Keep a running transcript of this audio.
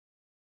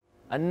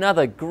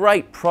Another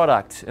great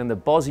product in the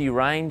Bozzy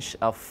range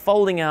are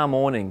folding arm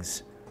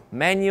awnings.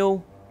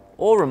 Manual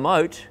or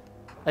remote,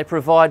 they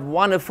provide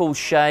wonderful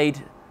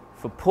shade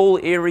for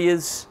pool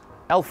areas,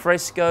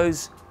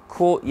 alfrescos,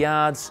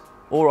 courtyards,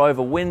 or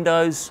over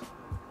windows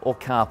or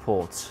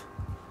carports.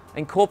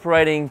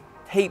 Incorporating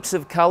heaps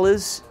of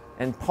colours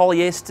and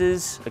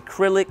polyesters,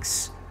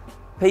 acrylics,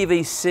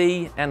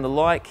 PVC and the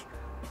like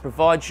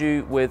provides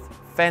you with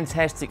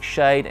fantastic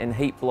shade and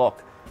heat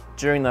block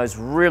during those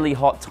really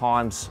hot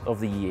times of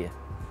the year.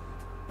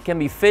 It can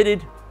be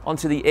fitted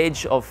onto the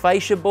edge of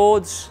fascia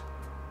boards,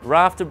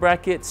 rafter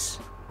brackets,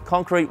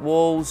 concrete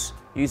walls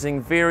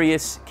using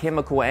various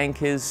chemical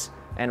anchors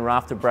and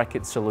rafter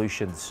bracket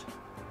solutions.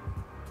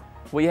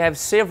 We have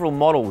several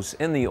models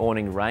in the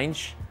awning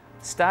range,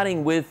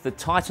 starting with the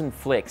Titan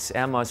Flex,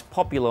 our most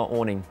popular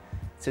awning.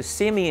 It's a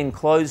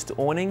semi-enclosed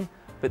awning,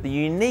 but the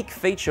unique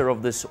feature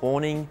of this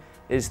awning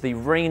is the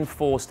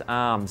reinforced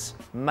arms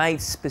made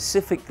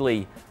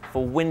specifically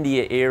for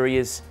windier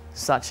areas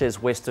such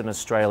as Western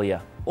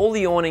Australia. All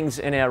the awnings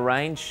in our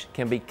range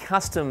can be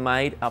custom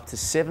made up to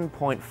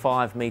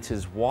 7.5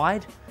 metres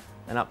wide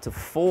and up to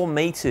 4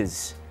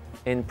 metres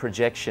in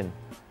projection.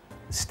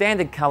 The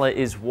standard colour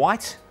is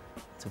white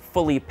to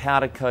fully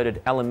powder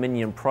coated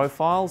aluminium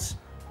profiles,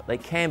 but they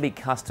can be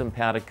custom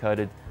powder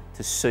coated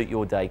to suit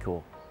your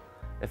decor.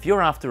 If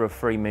you're after a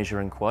free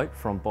measuring quote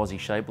from Bozzy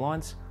Shape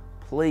Lines,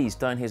 please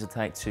don't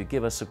hesitate to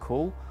give us a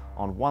call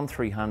on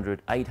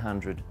 1300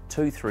 800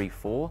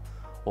 234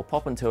 or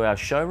pop into our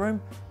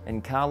showroom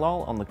in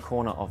Carlisle on the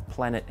corner of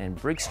Planet and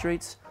Brigg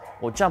Streets,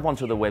 or jump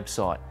onto the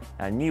website,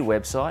 our new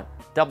website,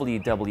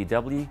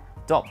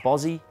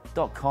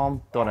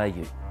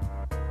 www.bozzy.com.au.